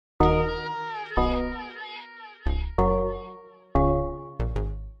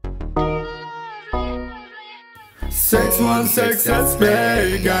616, that's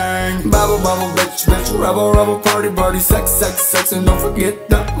big gang. Bubble, bubble, bitch, bitch, rebel, rebel, party, party, sex, sex, sex, and don't forget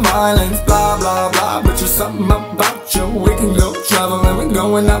the violence. Blah, blah, blah, but there's something about you. We can go traveling, we're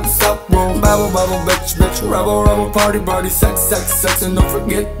going out south. Whoa, bubble, bubble, bitch, bitch, rebel, rebel, party, party, sex, sex, sex, and don't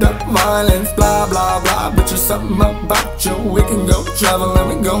forget the violence. Blah, blah, blah, but there's something about you. We can go traveling,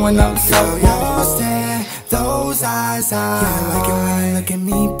 we're going out south. Girl, stare those eyes out. Yeah, I like it when you look at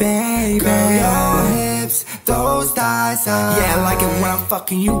me, baby. Girl, your hips, those thighs out. Yeah, I like it when I'm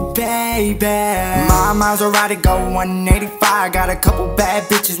fucking you, baby. My miles are right to go 185. Got a couple bad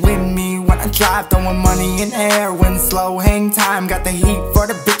bitches with me when I drive, throwing money in the air when slow hang time. Got the heat for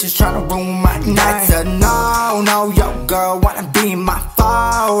the bitches trying to ruin my night. That's a no, no, yo girl wanna be in my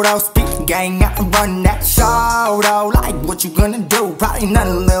photo. Speaking gang, I run that show though. Like what you gonna do? Probably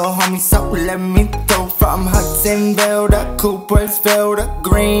nothing, little homie, so let me go. From Hudsonville to Coopersville to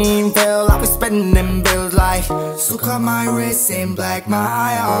Greenville, I was spending them bills like. So cut my wrists and black my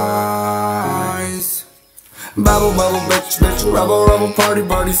eyes. Bubble, bubble, bitch, bitch, rebel, rebel, party,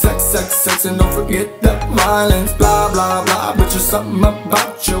 party, sex, sex, sex, and don't forget the violence. Blah, blah, blah, but there's something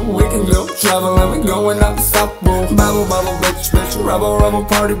about you. We can go traveling, we're going out south. Whoa, bubble, bubble, bitch, bitch, rebel, rebel,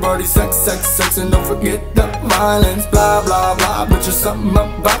 party, party, sex, sex, sex, and don't forget the violence. Blah, blah, blah, but there's something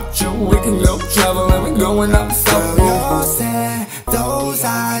about you. We can go traveling, we're going out south. Girl, you stare those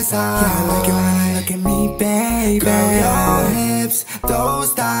eyes out. Yeah, I like it when you look at me, baby. Girl, your hips,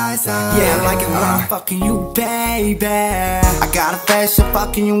 those thighs out. Yeah, I like it when I'm fucking you, baby. I got a fashion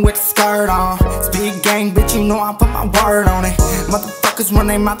fucking you with a skirt on. Speed gang, bitch, you know I put my word on it. Motherfuckers run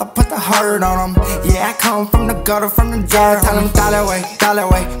their mouth, I put the hurt on them. Yeah, I come from the gutter, from the dirt. Tell them dollar way,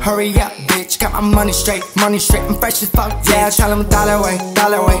 hurry up, bitch. Got my money straight, I'm fresh as fuck. Yeah, tell them dollar way,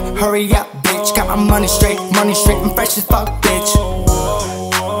 hurry up, bitch. Got my money straight, I'm fresh as fuck, bitch.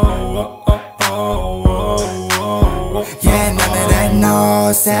 Yeah, none of that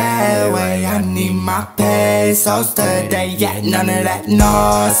no sad way. I need my pesos today. Yeah, none of that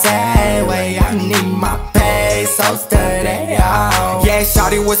no sad way. I need my pesos today. Oh. Yeah,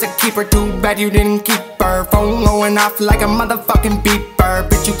 shawty was a keeper. Too bad you didn't keep her. Phone going off like a motherfucking beeper.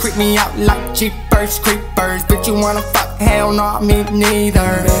 Bitch, you creep me out like Jeepers Creepers. Bitch, you wanna fuck? Hell no, me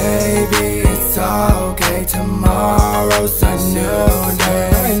neither. Baby, it's okay. Tomorrow's a new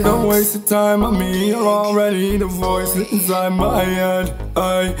day. Don't waste your time on me, you're already the voice inside my head.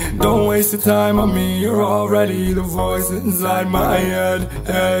 Ay, don't waste your time on me, you're already the voice inside my head.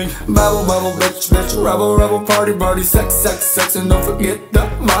 Hey, bubble, bubble, bitch, bitch, rebel, rebel, party, party, sex, sex, sex, and don't forget the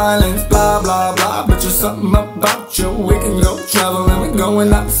violence. Blah, blah, blah, but there's something about you. We can go traveling, we're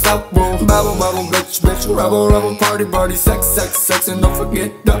going out south. Whoa, bubble, bubble, bitch, bitch, rebel, rebel, party, party, sex, sex, sex, and don't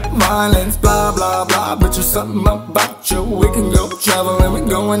forget the violence. Blah, blah, blah, but there's something about you. We can go traveling, we're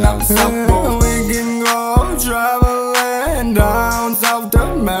going out south. Whoa. We can go traveling down south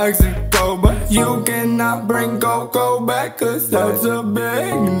to Mexico, but you cannot bring Coco back, cause that's a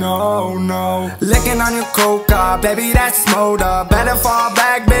big no-no. Licking on your coca, baby, that's smolder. Better fall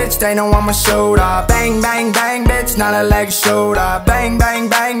back, bitch, they know I'm a shoulder. Bang, bang, bang, bitch, not a leg shoulder. Bang, bang,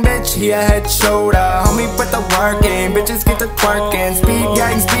 bang, bitch, he a head shoulder. Homie, put the work in, bitches get the twerking. Speed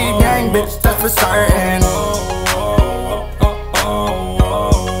gang, bitch, that's for certain.